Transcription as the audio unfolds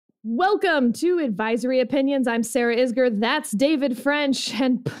Welcome to Advisory Opinions. I'm Sarah Isger. That's David French.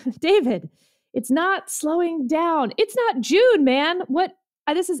 And David, it's not slowing down. It's not June, man. What?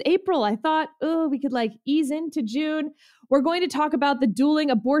 This is April. I thought, we could ease into June. We're going to talk about the dueling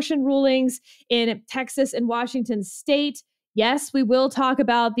abortion rulings in Texas and Washington state. Yes, we will talk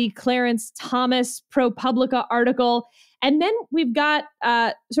about the Clarence Thomas ProPublica article. And then we've got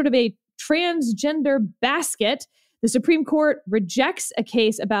sort of a transgender basket. The Supreme Court rejects a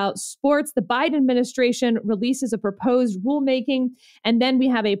case about sports. The Biden administration releases a proposed rulemaking. And then we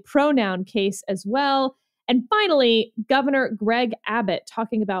have a pronoun case as well. And finally, Governor Greg Abbott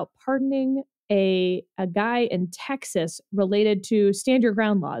talking about pardoning a guy in Texas related to stand your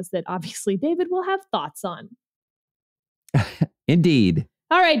ground laws that obviously David will have thoughts on. Indeed.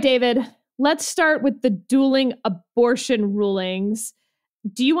 All right, David, let's start with the dueling abortion rulings.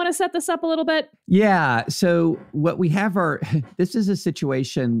 Do you want to set this up a little bit? Yeah. So what we have this is a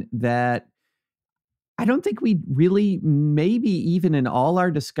situation that I don't think we really, maybe even in all our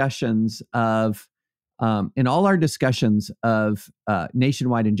discussions of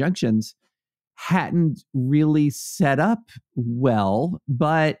nationwide injunctions, hadn't really set up well,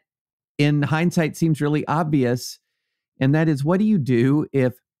 but in hindsight seems really obvious. And that is, what do you do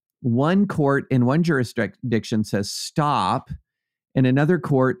if one court in one jurisdiction says stop, and another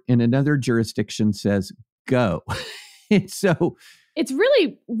court in another jurisdiction says go? And so it's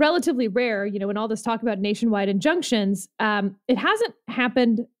really relatively rare, in all this talk about nationwide injunctions. It hasn't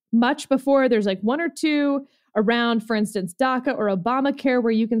happened much before. There's one or two around, for instance, DACA or Obamacare,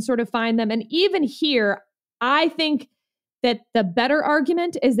 where you can sort of find them. And even here, I think that the better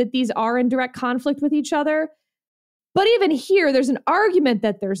argument is that these are in direct conflict with each other. But even here, there's an argument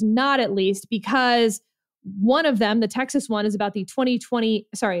that there's not, at least, because one of them, the Texas one, is about the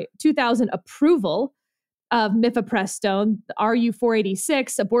 2000 approval of mifepristone, the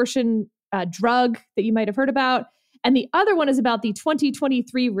RU-486 abortion drug that you might have heard about. And the other one is about the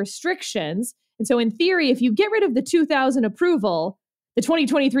 2023 restrictions. And so in theory, if you get rid of the 2000 approval, the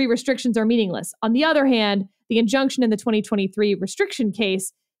 2023 restrictions are meaningless. On the other hand, the injunction in the 2023 restriction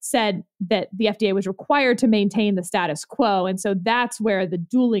case said that the FDA was required to maintain the status quo. And so that's where the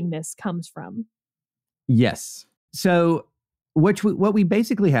duelingness comes from. Yes. So what we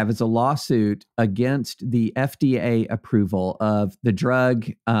basically have is a lawsuit against the FDA approval of the drug,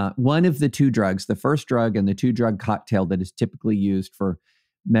 one of the two drugs, the first drug and the two-drug cocktail that is typically used for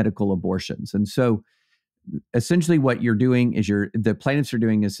medical abortions. And so essentially what you're doing is the plaintiffs are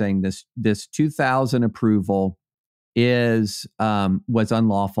doing is saying this 2000 approval was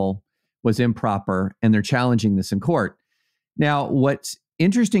unlawful, was improper, and they're challenging this in court. Now, what's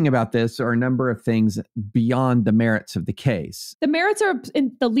interesting about this are a number of things beyond the merits of the case. The merits are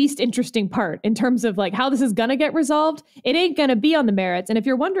the least interesting part in terms of how this is going to get resolved. It ain't going to be on the merits. And if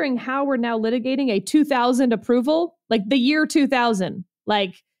you're wondering how we're now litigating a 2000 approval, the year 2000,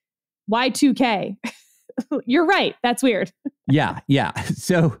 Y2K, you're right. That's weird. Yeah.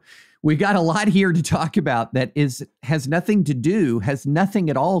 So we got a lot here to talk about that has nothing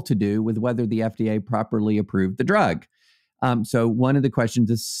at all to do with whether the FDA properly approved the drug. So one of the questions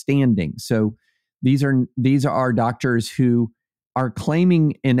is standing. So these are doctors who are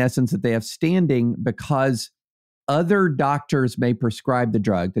claiming, in essence, that they have standing because other doctors may prescribe the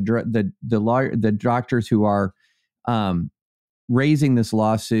drug. The doctors who are raising this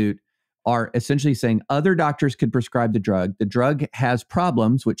lawsuit are essentially saying other doctors could prescribe the drug. The drug has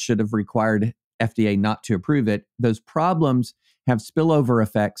problems, which should have required FDA not to approve it. Those problems have spillover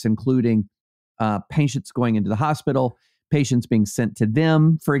effects, including patients going into the hospital, patients being sent to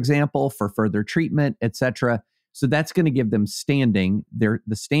them, for example, for further treatment, et cetera. So that's going to give them standing. The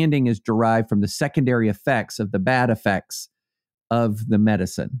standing is derived from the secondary effects of the bad effects of the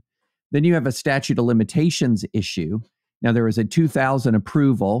medicine. Then you have a statute of limitations issue. Now, there was a 2000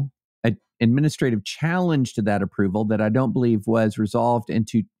 approval, an administrative challenge to that approval that I don't believe was resolved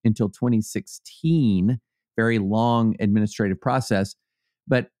until 2016, very long administrative process.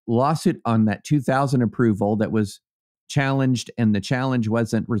 But lawsuit on that 2000 approval that was challenged, and the challenge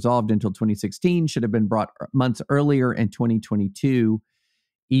wasn't resolved until 2016, should have been brought months earlier in 2022,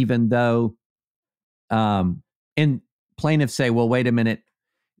 even though, and plaintiffs say, well, wait a minute,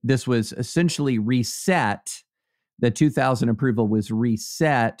 this was essentially reset. The 2000 approval was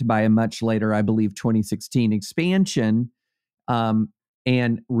reset by a much later, I believe, 2016 expansion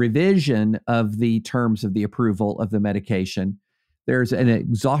and revision of the terms of the approval of the medication. There's an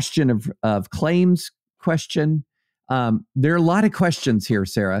exhaustion of claims question. There are a lot of questions here,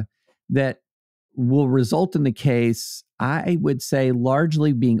 Sarah, that will result in the case, I would say,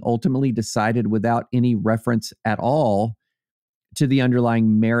 largely being ultimately decided without any reference at all to the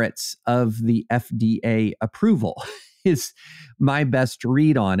underlying merits of the FDA approval is my best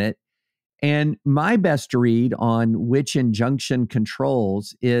read on it. And my best read on which injunction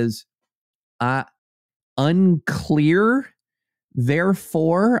controls is unclear.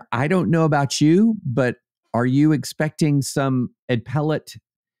 Therefore, I don't know about you, but are you expecting some appellate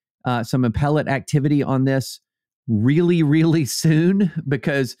activity on this really, really soon?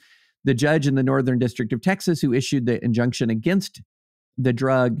 Because the judge in the Northern District of Texas who issued the injunction against the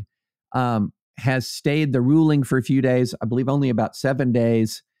drug has stayed the ruling for a few days, I believe only about 7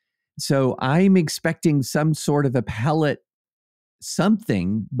 days. So I'm expecting some sort of appellate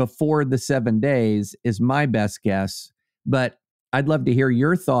something before the 7 days is my best guess. But I'd love to hear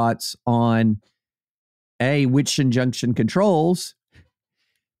your thoughts on A, which injunction controls,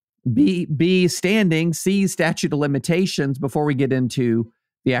 B, standing, C, statute of limitations before we get into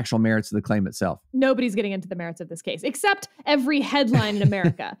the actual merits of the claim itself. Nobody's getting into the merits of this case, except every headline in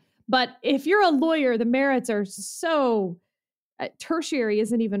America. But if you're a lawyer, the merits are so tertiary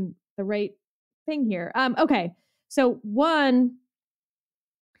isn't even the right thing here. Okay. So one,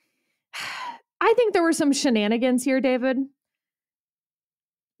 I think there were some shenanigans here, David.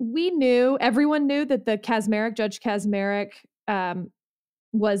 Everyone knew that Judge Kaczmarek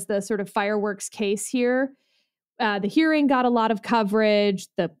was the sort of fireworks case here. The hearing got a lot of coverage.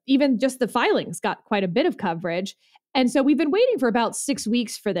 Even just the filings got quite a bit of coverage. And so we've been waiting for about 6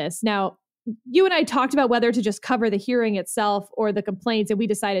 weeks for this. Now, you and I talked about whether to just cover the hearing itself or the complaints, and we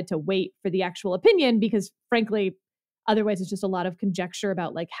decided to wait for the actual opinion because, frankly, otherwise it's just a lot of conjecture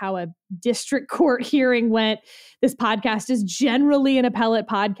about like how a district court hearing went. This podcast is generally an appellate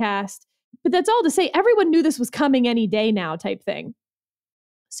podcast. But that's all to say everyone knew this was coming any day now type thing.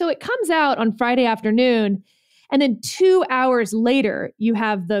 So it comes out on Friday afternoon, and then 2 hours later, you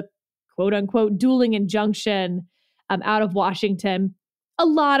have the quote unquote dueling injunction out of Washington. A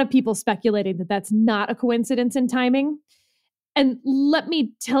lot of people speculating that that's not a coincidence in timing. And let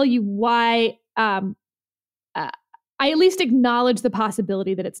me tell you why I at least acknowledge the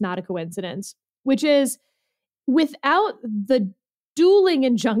possibility that it's not a coincidence, which is without the dueling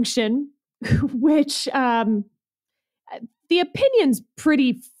injunction, which the opinion's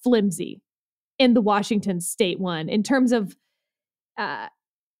pretty flimsy in the Washington state one in terms of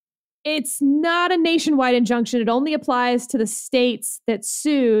it's not a nationwide injunction. It only applies to the states that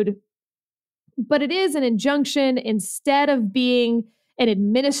sued, but it is an injunction instead of being an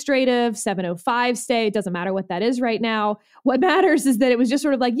administrative 705 stay. It doesn't matter what that is right now. What matters is that it was just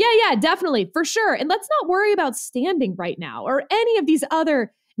sort of like, yeah, definitely, for sure. And let's not worry about standing right now or any of these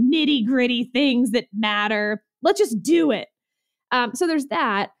other nitty gritty things that matter. Let's just do it. So there's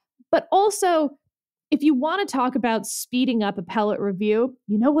that. But also, if you want to talk about speeding up appellate review,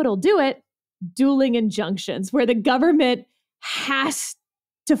 you know what'll do it? Dueling injunctions, where the government has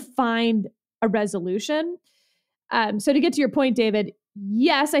to find a resolution. So to get to your point, David,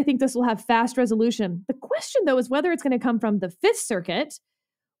 yes, I think this will have fast resolution. The question, though, is whether it's going to come from the Fifth Circuit,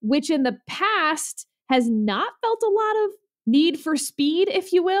 which in the past has not felt a lot of need for speed,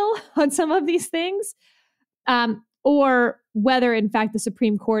 if you will, on some of these things, or whether, in fact, the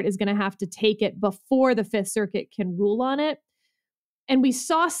Supreme Court is going to have to take it before the Fifth Circuit can rule on it. And we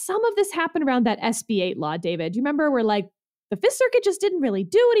saw some of this happen around that SB 8 law, David. You remember where like the Fifth Circuit just didn't really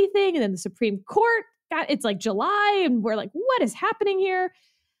do anything, and then the Supreme Court it's like July, and we're like, what is happening here?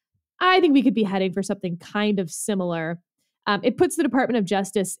 I think we could be heading for something kind of similar. It puts the Department of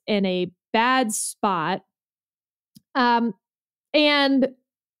Justice in a bad spot. But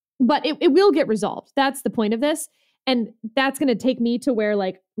it will get resolved. That's the point of this. And that's going to take me to where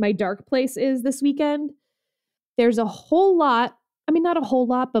like my dark place is this weekend. There's a whole lot, I mean, not a whole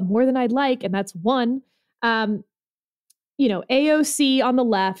lot, but more than I'd like. And that's one, AOC on the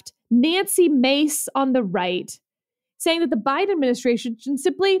left, Nancy Mace on the right, saying that the Biden administration should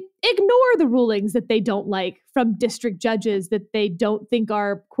simply ignore the rulings that they don't like from district judges that they don't think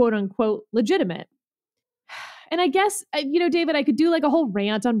are quote unquote legitimate. And I guess, David, I could do like a whole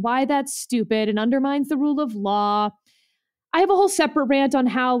rant on why that's stupid and undermines the rule of law. I have a whole separate rant on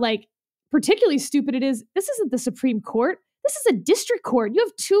how like particularly stupid it is. This isn't the Supreme Court. This is a district court. You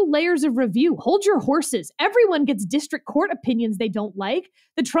have 2 layers of review. Hold your horses. Everyone gets district court opinions they don't like.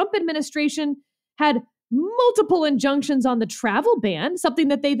 The Trump administration had multiple injunctions on the travel ban, something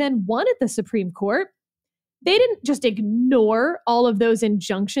that they then won at the Supreme Court. They didn't just ignore all of those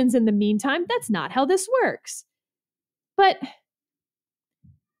injunctions in the meantime. That's not how this works. But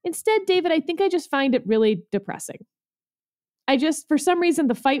instead, David, I think I just find it really depressing. For some reason,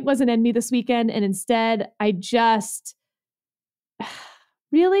 the fight wasn't in me this weekend. And instead,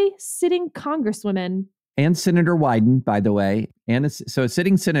 really sitting congresswomen. And Senator Wyden, by the way. And so a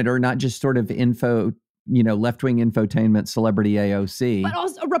sitting senator, not just sort of left-wing infotainment celebrity AOC. But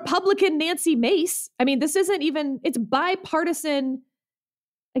also Republican Nancy Mace. I mean, this isn't even, it's bipartisan.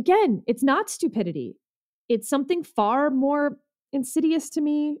 Again, it's not stupidity. It's something far more insidious to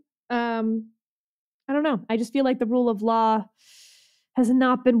me. I don't know. I just feel like the rule of law has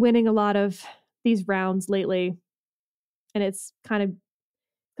not been winning a lot of these rounds lately. And it's kind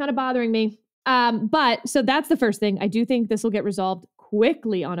of bothering me. But so that's the first thing. I do think this will get resolved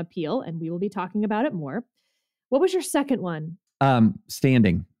quickly on appeal, and we will be talking about it more. What was your second one?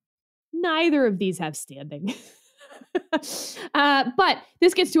 Standing. Neither of these have standing. But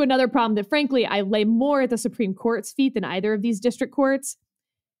this gets to another problem that, frankly, I lay more at the Supreme Court's feet than either of these district courts.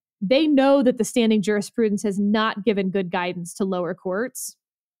 They know that the standing jurisprudence has not given good guidance to lower courts,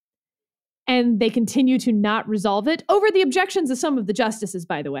 and they continue to not resolve it over the objections of some of the justices,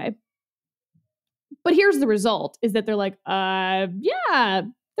 by the way. But here's the result, is that they're like, yeah,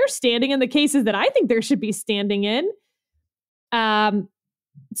 they're standing in the cases that I think there should be standing in.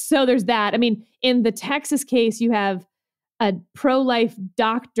 So there's that. I mean, in the Texas case, you have a pro-life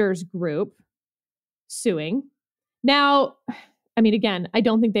doctors group suing. Now, I mean, again, I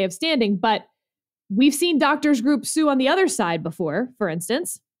don't think they have standing, but we've seen doctors groups sue on the other side before, for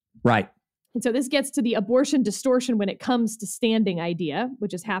instance. Right. And so this gets to the abortion distortion when it comes to standing idea,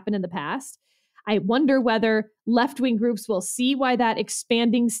 which has happened in the past. I wonder whether left-wing groups will see why that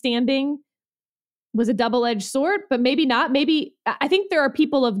expanding standing was a double-edged sword, but maybe not. Maybe, I think there are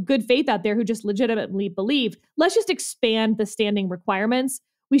people of good faith out there who just legitimately believe, let's just expand the standing requirements.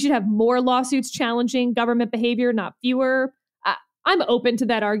 We should have more lawsuits challenging government behavior, not fewer. I'm open to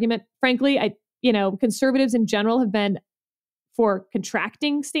that argument. Frankly, conservatives in general have been for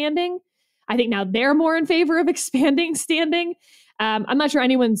contracting standing. I think now they're more in favor of expanding standing. I'm not sure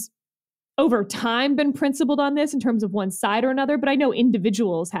anyone's over time been principled on this in terms of one side or another, but I know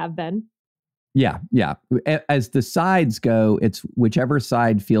individuals have been. Yeah. As the sides go, it's whichever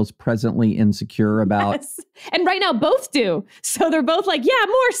side feels presently insecure about. Yes. And right now both do. So they're both like, yeah,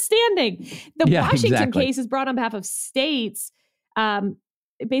 more standing. The Washington case is brought on behalf of states,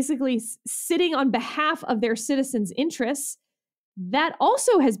 basically sitting on behalf of their citizens' interests. That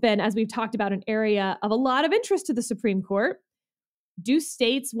also has been, as we've talked about, an area of a lot of interest to the Supreme Court. Do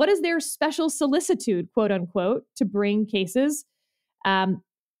states, what is their special solicitude, quote unquote, to bring cases?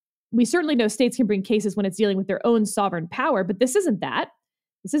 We certainly know states can bring cases when it's dealing with their own sovereign power, but this isn't that.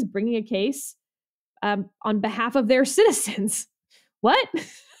 This is bringing a case on behalf of their citizens. What?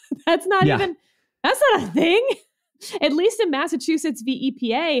 That's not a thing. At least in Massachusetts v.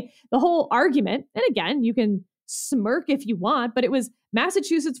 EPA, the whole argument, and again, you can smirk if you want, but it was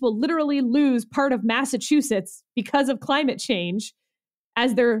Massachusetts will literally lose part of Massachusetts because of climate change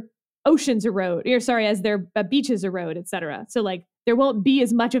as their oceans erode, as their beaches erode, et cetera. So like, there won't be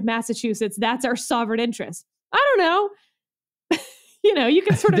as much of Massachusetts. That's our sovereign interest. I don't know. You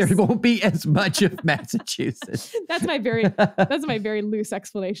can sort of there won't be as much of Massachusetts. That's my very loose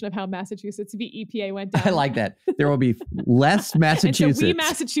explanation of how Massachusetts v. EPA went down. I like that. There will be less Massachusetts. And so we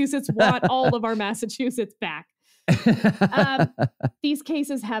Massachusetts want all of our Massachusetts back. These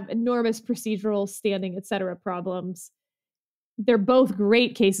cases have enormous procedural, standing, et cetera, problems. They're both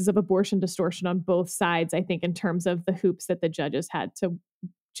great cases of abortion distortion on both sides, I think, in terms of the hoops that the judges had to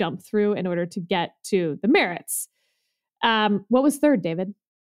jump through in order to get to the merits. What was third, David?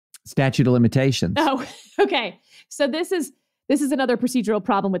 Statute of limitations. Oh, okay. So this is another procedural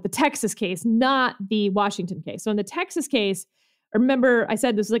problem with the Texas case, not the Washington case. So in the Texas case, remember I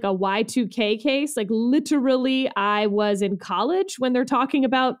said this is like a Y2K case. Like literally, I was in college when they're talking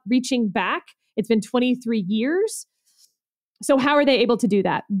about reaching back. It's been 23 years. So how are they able to do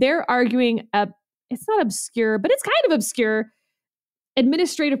that? They're arguing, it's not obscure, but it's kind of obscure,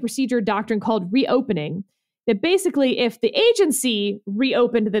 administrative procedure doctrine called reopening. That basically, if the agency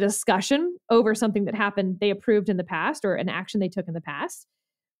reopened the discussion over something that happened, they approved in the past or an action they took in the past,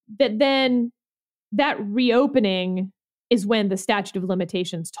 that then that reopening is when the statute of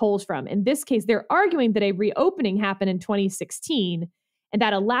limitations tolls from. In this case, they're arguing that a reopening happened in 2016, and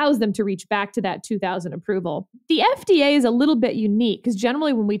that allows them to reach back to that 2000 approval. The FDA is a little bit unique because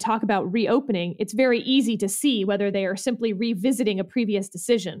generally when we talk about reopening, it's very easy to see whether they are simply revisiting a previous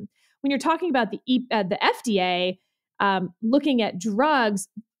decision. When you're talking about the FDA looking at drugs,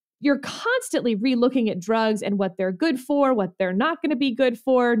 you're constantly re-looking at drugs and what they're good for, what they're not going to be good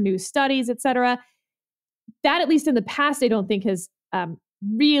for, new studies, et cetera. That, at least in the past, I don't think has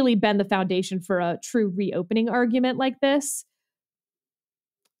really been the foundation for a true reopening argument like this.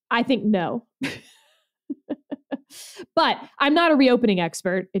 I think no. But I'm not a reopening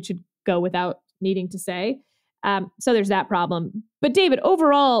expert. It should go without needing to say. So there's that problem. But David,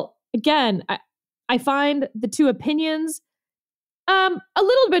 overall, again, I find the two opinions a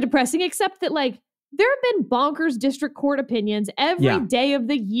little bit depressing, except that like there have been bonkers district court opinions every day of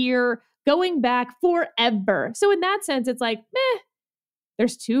the year going back forever. So in that sense, it's like,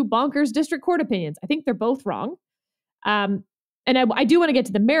 there's two bonkers district court opinions. I think they're both wrong. And I do want to get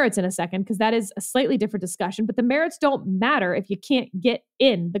to the merits in a second, because that is a slightly different discussion, but the merits don't matter if you can't get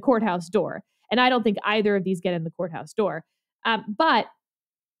in the courthouse door. And I don't think either of these get in the courthouse door. But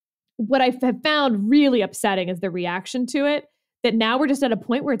what I have found really upsetting is the reaction to it, that now we're just at a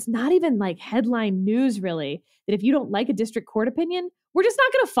point where it's not even like headline news, really, that if you don't like a district court opinion, we're just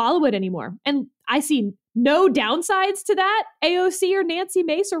not going to follow it anymore. And I see no downsides to that, AOC or Nancy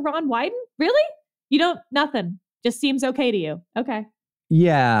Mace or Ron Wyden. Really? You don't, nothing. Just seems okay to you. Okay.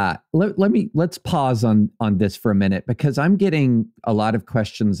 Yeah. Let's pause on this for a minute, because I'm getting a lot of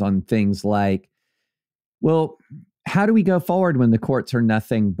questions on things like, well, how do we go forward when the courts are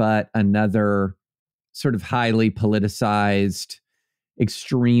nothing but another sort of highly politicized,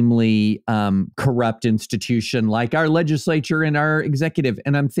 extremely corrupt institution like our legislature and our executive?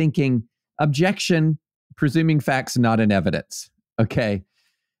 And I'm thinking, objection, presuming facts not in evidence. Okay.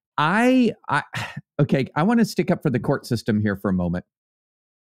 I want to stick up for the court system here for a moment.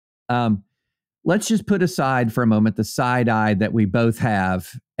 Let's just put aside for a moment the side eye that we both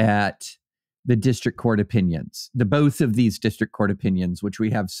have at the district court opinions, both of these district court opinions, which we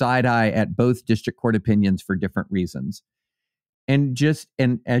have side eye at both district court opinions for different reasons. And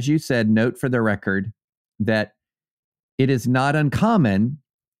as you said, note for the record that it is not uncommon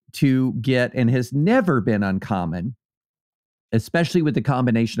to get, and has never been uncommon, especially with the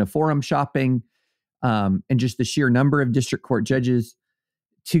combination of forum shopping and just the sheer number of district court judges,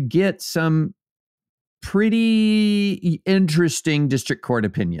 to get some pretty interesting district court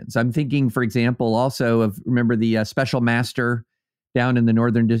opinions. I'm thinking, for example, also of, remember the special master down in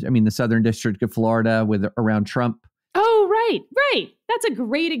the Southern District of Florida around Trump. Oh, right. That's a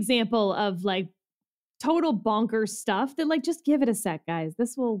great example of like total bonkers stuff that like, just give it a sec, guys.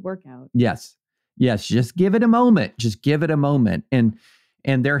 This will work out. Yes. Just give it a moment. And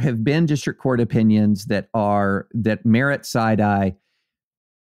there have been district court opinions that merit side eye.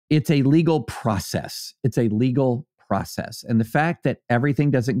 It's a legal process. And the fact that everything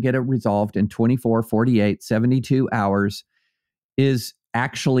doesn't get resolved in 24, 48, 72 hours is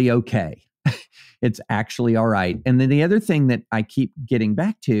actually okay. It's actually all right. And then the other thing that I keep getting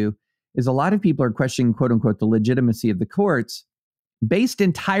back to is a lot of people are questioning, quote unquote, the legitimacy of the courts based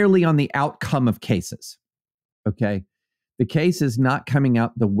entirely on the outcome of cases. Okay. The case is not coming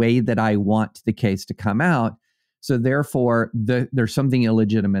out the way that I want the case to come out. So therefore, there's something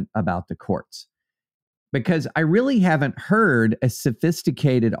illegitimate about the courts. Because I really haven't heard a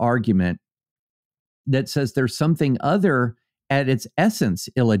sophisticated argument that says there's something other at its essence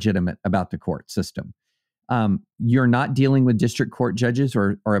illegitimate about the court system. You're not dealing with district court judges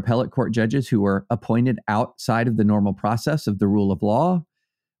or appellate court judges who are appointed outside of the normal process of the rule of law.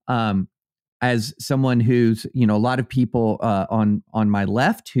 As someone who's, a lot of people on my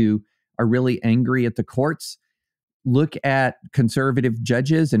left who are really angry at the courts look at conservative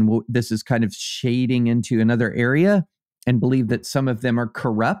judges, and this is kind of shading into another area, and believe that some of them are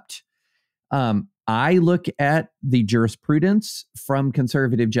corrupt. I look at the jurisprudence from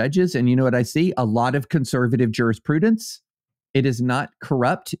conservative judges, and you know what I see? A lot of conservative jurisprudence. It is not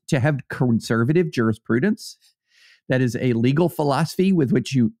corrupt to have conservative jurisprudence. That is a legal philosophy with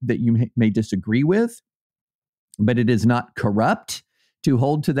which you may disagree with, but it is not corrupt to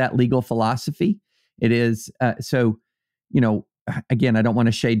hold to that legal philosophy. It is again, I don't want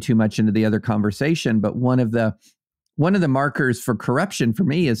to shade too much into the other conversation, but one of the markers for corruption for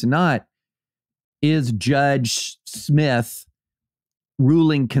me is Judge Smith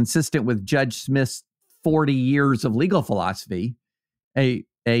ruling consistent with Judge Smith's 40 years of legal philosophy. A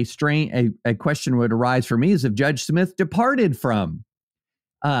question would arise for me is if Judge Smith departed from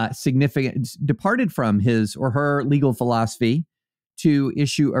his or her legal philosophy to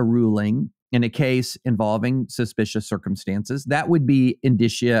issue a ruling in a case involving suspicious circumstances. That would be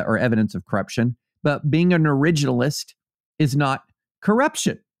indicia or evidence of corruption. But being an originalist is not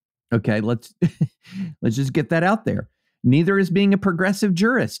corruption. Okay, let's just get that out there. Neither is being a progressive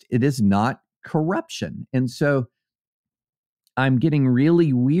jurist. It is not corruption. And so I'm getting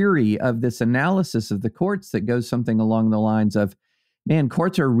really weary of this analysis of the courts that goes something along the lines of, man,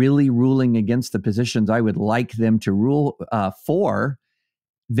 courts are really ruling against the positions I would like them to rule for.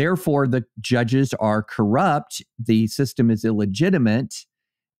 Therefore, the judges are corrupt. The system is illegitimate.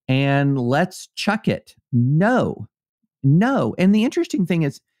 And let's chuck it. No. And the interesting thing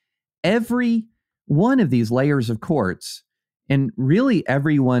is, every one of these layers of courts and really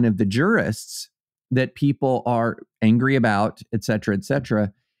every one of the jurists that people are angry about, et cetera,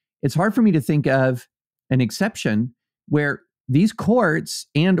 it's hard for me to think of an exception where these courts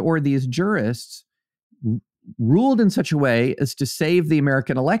and or these jurists ruled in such a way as to save the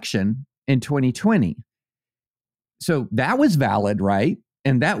American election in 2020. So that was valid, right?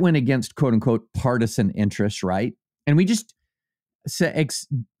 And that went against quote unquote partisan interests, right? And we just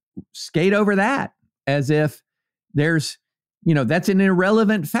skate over that as if there's, that's an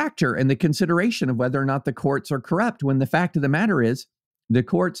irrelevant factor in the consideration of whether or not the courts are corrupt, when the fact of the matter is the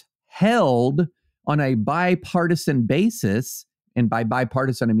courts held on a bipartisan basis, and by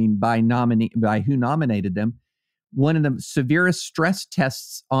bipartisan, I mean by who nominated them, one of the severest stress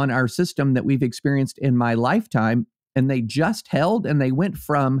tests on our system that we've experienced in my lifetime. And they just held, and they went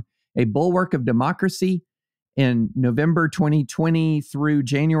from a bulwark of democracy in November 2020 through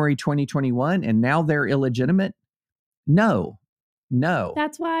January 2021, and now they're illegitimate. No.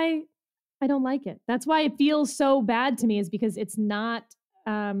 That's why I don't like it. That's why it feels so bad to me, is because it's not,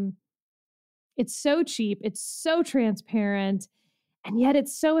 it's so cheap, it's so transparent, and yet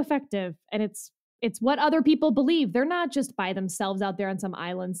it's so effective. And it's what other people believe. They're not just by themselves out there on some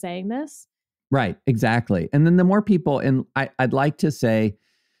island saying this. Right, exactly. And then the more people, and I'd like to say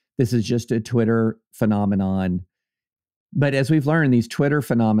this is just a Twitter phenomenon, but as we've learned, these Twitter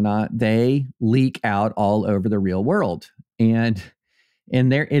phenomena, they leak out all over the real world. And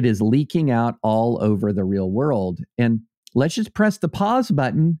there it is leaking out all over the real world. And let's just press the pause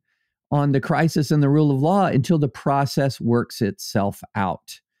button on the crisis and the rule of law until the process works itself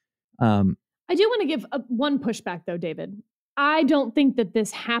out. I do want to give one pushback, though, David. I don't think that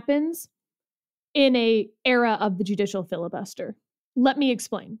this happens in a era of the judicial filibuster. Let me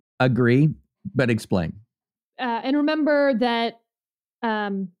explain. Agree, but explain. And remember that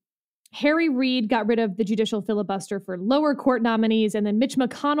Harry Reid got rid of the judicial filibuster for lower court nominees, and then Mitch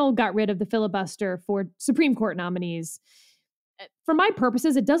McConnell got rid of the filibuster for Supreme Court nominees. For my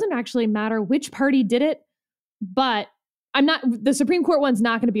purposes, it doesn't actually matter which party did it, but the Supreme Court one's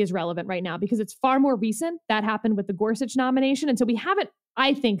not going to be as relevant right now because it's far more recent. That happened with the Gorsuch nomination. And so we haven't,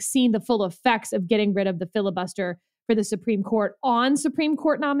 I think, seen the full effects of getting rid of the filibuster for the Supreme Court on Supreme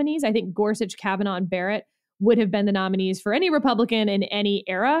Court nominees. I think Gorsuch, Kavanaugh, and Barrett would have been the nominees for any Republican in any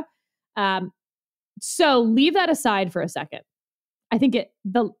era. So leave that aside for a second. I think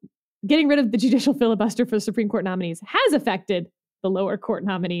getting rid of the judicial filibuster for the Supreme Court nominees has affected the lower court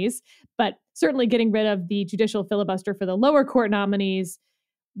nominees, but certainly getting rid of the judicial filibuster for the lower court nominees,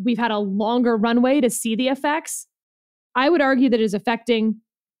 we've had a longer runway to see the effects. I would argue that it is affecting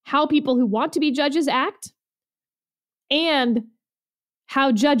how people who want to be judges act and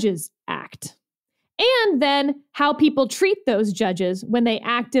how judges act. And then how people treat those judges when they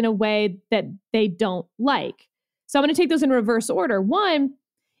act in a way that they don't like. So I'm going to take those in reverse order. One,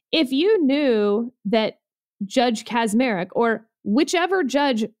 if you knew that Judge Kaczmarek or whichever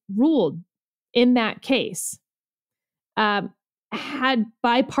judge ruled in that case had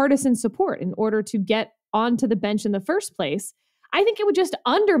bipartisan support in order to get onto the bench in the first place, I think it would just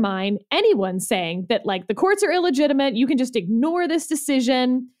undermine anyone saying that, like, the courts are illegitimate, you can just ignore this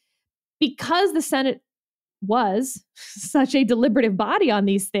decision. Because the Senate was such a deliberative body on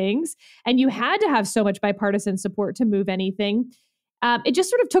these things, and you had to have so much bipartisan support to move anything, it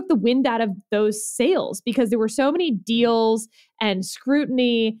just sort of took the wind out of those sails because there were so many deals and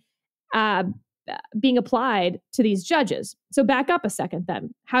scrutiny being applied to these judges. So back up a second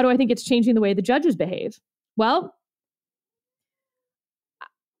then. How do I think it's changing the way the judges behave? Well,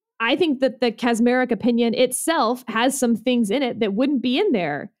 I think that the Kaczmarek opinion itself has some things in it that wouldn't be in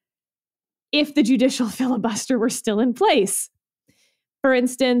there if the judicial filibuster were still in place. For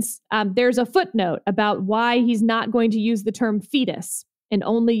instance, there's a footnote about why he's not going to use the term fetus and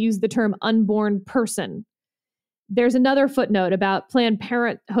only use the term unborn person. There's another footnote about Planned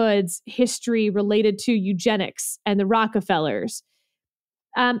Parenthood's history related to eugenics and the Rockefellers.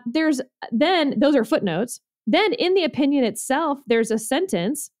 Those are footnotes. Then in the opinion itself, there's a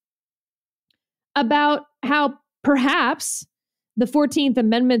sentence about how perhaps the 14th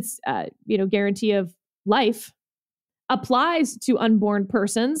Amendment's guarantee of life applies to unborn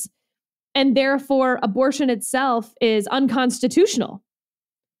persons, and therefore abortion itself is unconstitutional.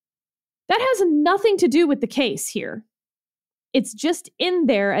 That has nothing to do with the case here. It's just in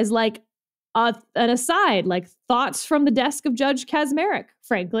there as like an aside, like thoughts from the desk of Judge Kaczmarek,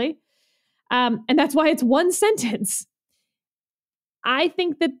 frankly. And that's why it's one sentence. I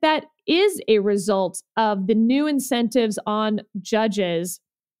think that is a result of the new incentives on judges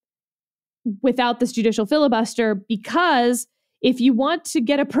without this judicial filibuster, because If you want to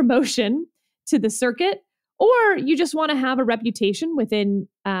get a promotion to the circuit, or you just want to have a reputation within,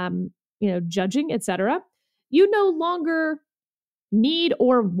 judging, etc., you no longer need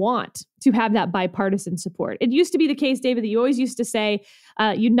or want to have that bipartisan support. It used to be the case, David, that you always used to say,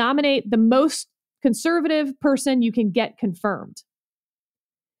 you nominate the most conservative person you can get confirmed.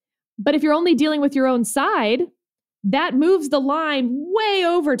 But if you're only dealing with your own side, that moves the line way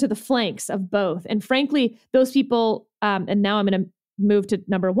over to the flanks of both. And frankly, those people, and now I'm going to move to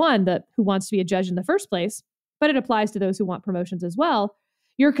number one, the who wants to be a judge in the first place, but it applies to those who want promotions as well.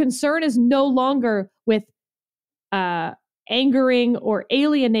 Your concern is no longer with angering or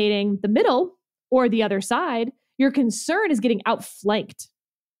alienating the middle or the other side. Your concern is getting outflanked.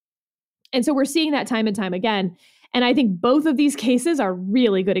 And so we're seeing that time and time again. And I think both of these cases are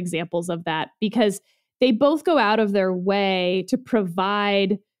really good examples of that, because they both go out of their way to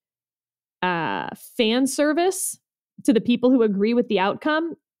provide fan service to the people who agree with the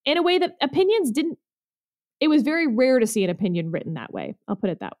outcome in a way that opinions didn't. It was very rare to see an opinion written that way. I'll put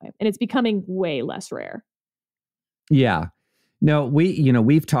it that way. And it's becoming way less rare. Yeah. No,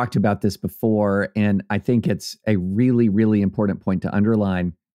 we've talked about this before, and I think it's a really, really important point to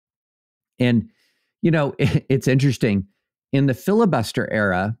underline. And, it's interesting. In the filibuster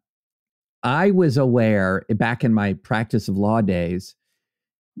era, I was aware back in my practice of law days,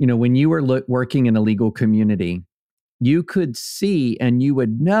 when you were working in a legal community, you could see and you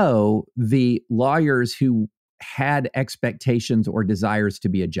would know the lawyers who had expectations or desires to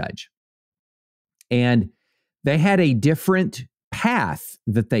be a judge. And they had a different path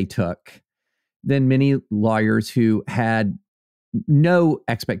that they took than many lawyers who had no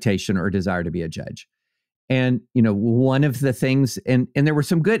expectation or desire to be a judge. And, one of the things, and there were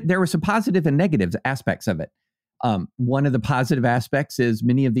some positive and negative aspects of it. One of the positive aspects is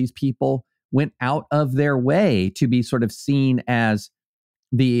many of these people went out of their way to be sort of seen as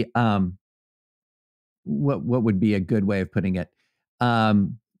the, what would be a good way of putting it?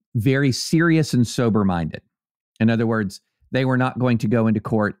 Very serious and sober-minded. In other words, they were not going to go into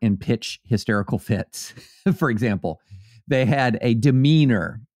court and pitch hysterical fits. For example, they had a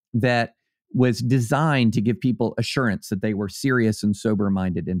demeanor that was designed to give people assurance that they were serious and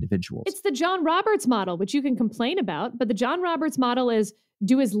sober-minded individuals. It's the John Roberts model, which you can complain about, but the John Roberts model is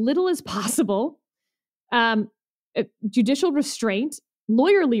do as little as possible, judicial restraint,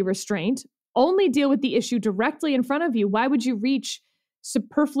 lawyerly restraint, only deal with the issue directly in front of you. Why would you reach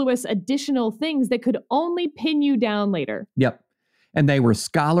superfluous additional things that could only pin you down later? Yep. And they were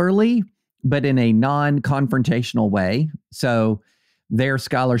scholarly, but in a non-confrontational way. So their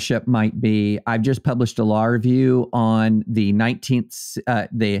scholarship might be, I've just published a law review on the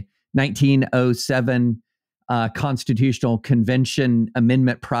 1907 Constitutional Convention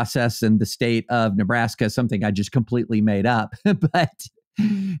amendment process in the state of Nebraska, something I just completely made up, but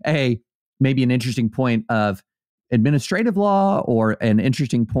maybe an interesting point of administrative law or an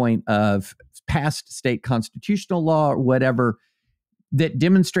interesting point of past state constitutional law or whatever that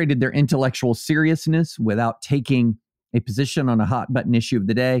demonstrated their intellectual seriousness without taking a position on a hot button issue of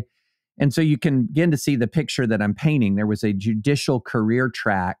the day. And so you can begin to see the picture that I'm painting. There was a judicial career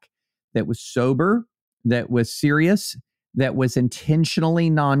track that was sober, that was serious, that was intentionally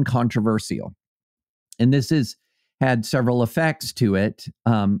non-controversial. And this has had several effects to it,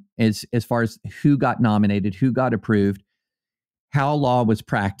 as far as who got nominated, who got approved, how law was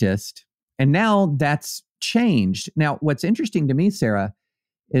practiced. And now that's changed. Now, what's interesting to me, Sarah,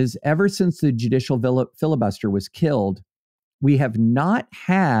 is ever since the judicial filibuster was killed, we have not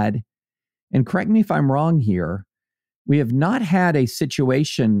had, and correct me if I'm wrong here, we have not had a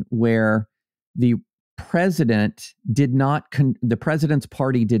situation where the president did not, the president's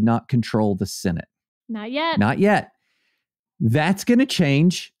party did not control the Senate. Not yet. Not yet. That's going to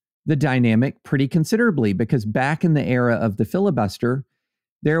change the dynamic pretty considerably, because back in the era of the filibuster,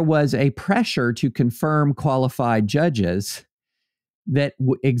 there was a pressure to confirm qualified judges that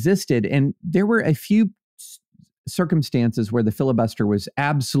existed. And there were a few circumstances where the filibuster was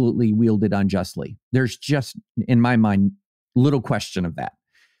absolutely wielded unjustly. There's just, in my mind, little question of that.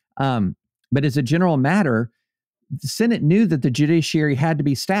 But as a general matter, the Senate knew that the judiciary had to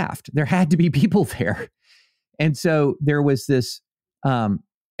be staffed. There had to be people there. And so there was this,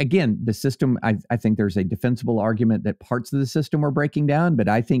 again, the system, I think there's a defensible argument that parts of the system were breaking down, but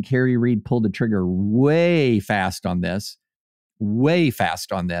I think Harry Reid pulled the trigger way fast on this.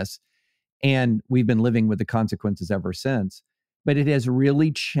 And we've been living with the consequences ever since. But it has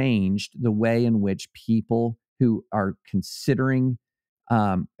really changed the way in which people who are considering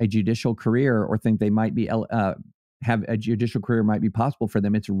a judicial career or think they might be have a judicial career might be possible for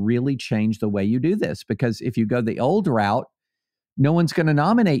them. It's really changed the way you do this, because if you go the old route no one's going to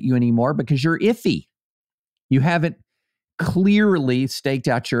nominate you anymore because you're iffy. You haven't clearly staked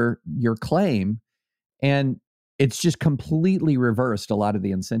out your claim, and it's just completely reversed a lot of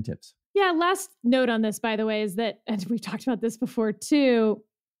the incentives. Yeah, last note on this, by the way, is that, and we've talked about this before too,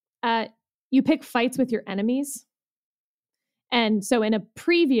 you pick fights with your enemies. And so in a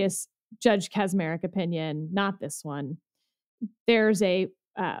previous Judge Kaczmarek opinion, not this one, there's a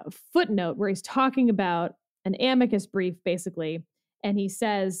footnote where he's talking about an amicus brief, basically, and he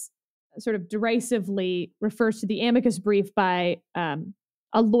says, sort of derisively refers to the amicus brief by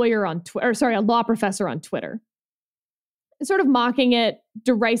a lawyer on Twitter, or sorry, a law professor on Twitter, sort of mocking it,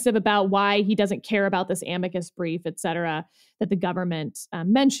 derisive about why he doesn't care about this amicus brief, et cetera, that the government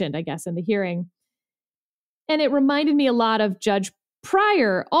mentioned, I guess, in the hearing. And it reminded me a lot of Judge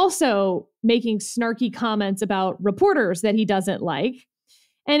Pryor also making snarky comments about reporters that he doesn't like.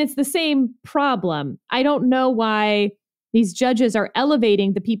 And it's the same problem. I don't know why these judges are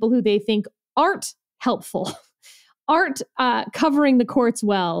elevating the people who they think aren't helpful, aren't covering the courts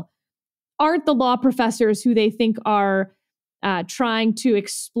well, aren't the law professors who they think are trying to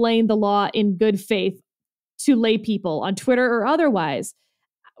explain the law in good faith to lay people on Twitter or otherwise.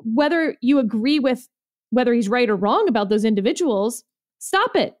 Whether you agree with whether he's right or wrong about those individuals,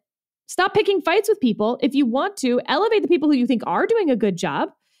 stop it. Stop picking fights with people. If you want to, elevate the people who you think are doing a good job.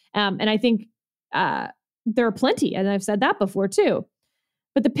 And I think there are plenty, and I've said that before too.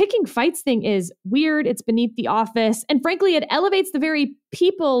 But the picking fights thing is weird. It's beneath the office. And frankly, it elevates the very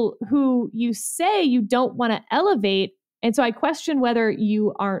people who you say you don't want to elevate. And so I question whether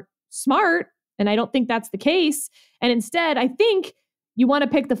you aren't smart, and I don't think that's the case. And instead, I think you want to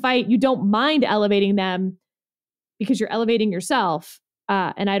pick the fight. You don't mind elevating them because you're elevating yourself.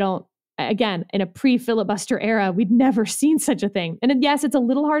 And I don't, again, in a pre-filibuster era, we'd never seen such a thing. And yes, it's a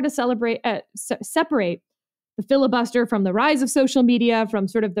little hard to separate the filibuster from the rise of social media, from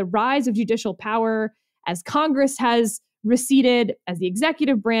sort of the rise of judicial power as Congress has receded, as the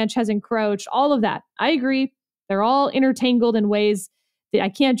executive branch has encroached, all of that. I agree. They're all intertangled in ways that I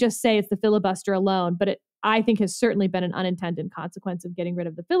can't just say it's the filibuster alone, but it, I think, has certainly been an unintended consequence of getting rid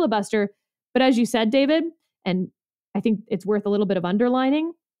of the filibuster. But as you said, David, and I think it's worth a little bit of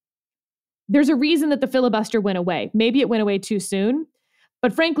underlining, there's a reason that the filibuster went away. Maybe it went away too soon,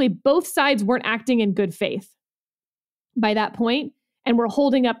 but frankly, both sides weren't acting in good faith by that point, and we're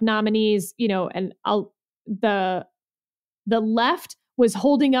holding up nominees, and the left was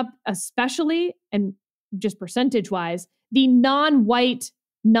holding up, especially, and just percentage-wise, the non-white,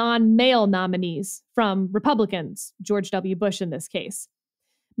 non-male nominees from Republicans, George W. Bush in this case,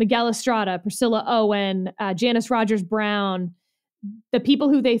 Miguel Estrada, Priscilla Owen, Janice Rogers Brown, the people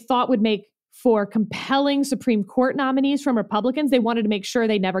who they thought would make for compelling Supreme Court nominees from Republicans, they wanted to make sure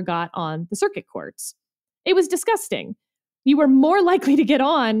they never got on the circuit courts. It was disgusting. You were more likely to get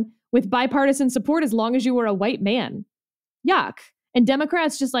on with bipartisan support as long as you were a white man. Yuck. And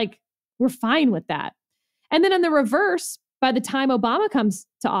Democrats just we're fine with that. And then in the reverse, by the time Obama comes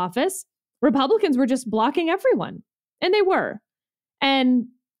to office, Republicans were just blocking everyone. And they were. And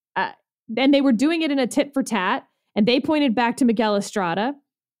they were doing it in a tit for tat. And they pointed back to Miguel Estrada.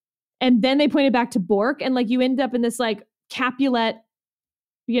 And then they pointed back to Bork. And you end up in this Capulet,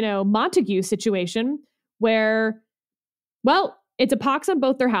 Montague situation where, well, it's a pox on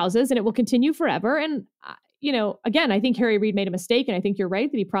both their houses and it will continue forever. And, again, I think Harry Reid made a mistake. And I think you're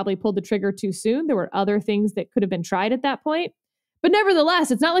right that he probably pulled the trigger too soon. There were other things that could have been tried at that point. But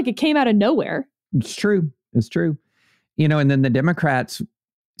nevertheless, it's not like it came out of nowhere. It's true. It's true. And then the Democrats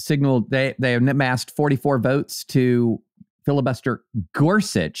signaled they amassed 44 votes to filibuster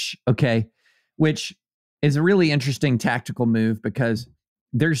Gorsuch, which is a really interesting tactical move because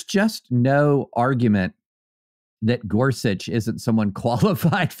there's just no argument that Gorsuch isn't someone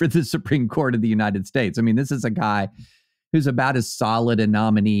qualified for the Supreme Court of the United States. I mean, this is a guy who's about as solid a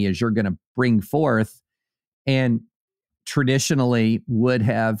nominee as you're going to bring forth, and traditionally would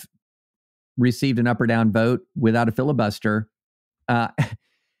have received an up or down vote without a filibuster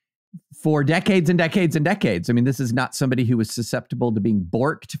for decades and decades and decades. I mean, this is not somebody who was susceptible to being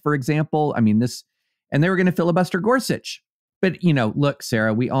borked, for example. I mean, and they were going to filibuster Gorsuch. But, look,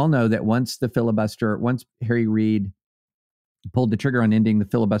 Sarah, we all know that once Harry Reid pulled the trigger on ending the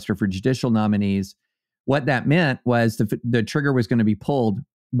filibuster for judicial nominees, what that meant was the trigger was going to be pulled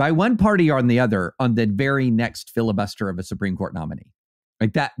by one party or the other on the very next filibuster of a Supreme Court nominee.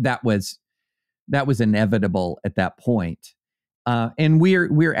 That was inevitable at that point. And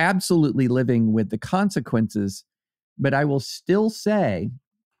we're absolutely living with the consequences. But I will still say,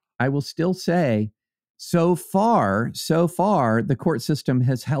 so far, the court system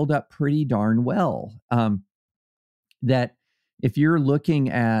has held up pretty darn well. That, if you're looking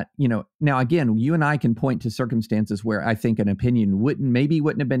at, now again, you and I can point to circumstances where I think an opinion wouldn't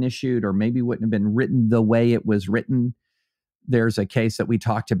have been issued, or maybe wouldn't have been written the way it was written. There's a case that we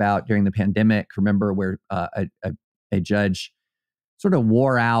talked about during the pandemic, remember, where a judge sort of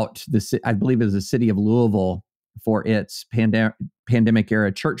wore out I believe it was the city of Louisville for its pandemic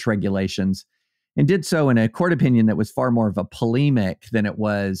era church regulations, and did so in a court opinion that was far more of a polemic than it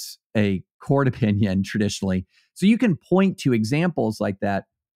was a court opinion traditionally. So you can point to examples like that.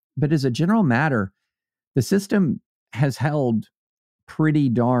 But as a general matter, the system has held pretty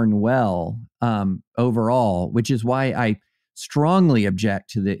darn well overall, which is why I strongly object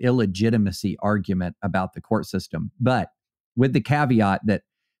to the illegitimacy argument about the court system. But with the caveat that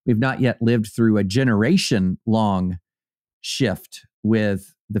we've not yet lived through a generation-long shift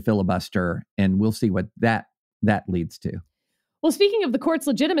with the filibuster, and we'll see what that leads to. Well, speaking of the court's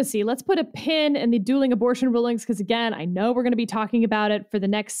legitimacy, let's put a pin in the dueling abortion rulings, because again, I know we're going to be talking about it for the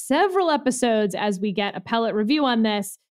next several episodes as we get appellate review on this.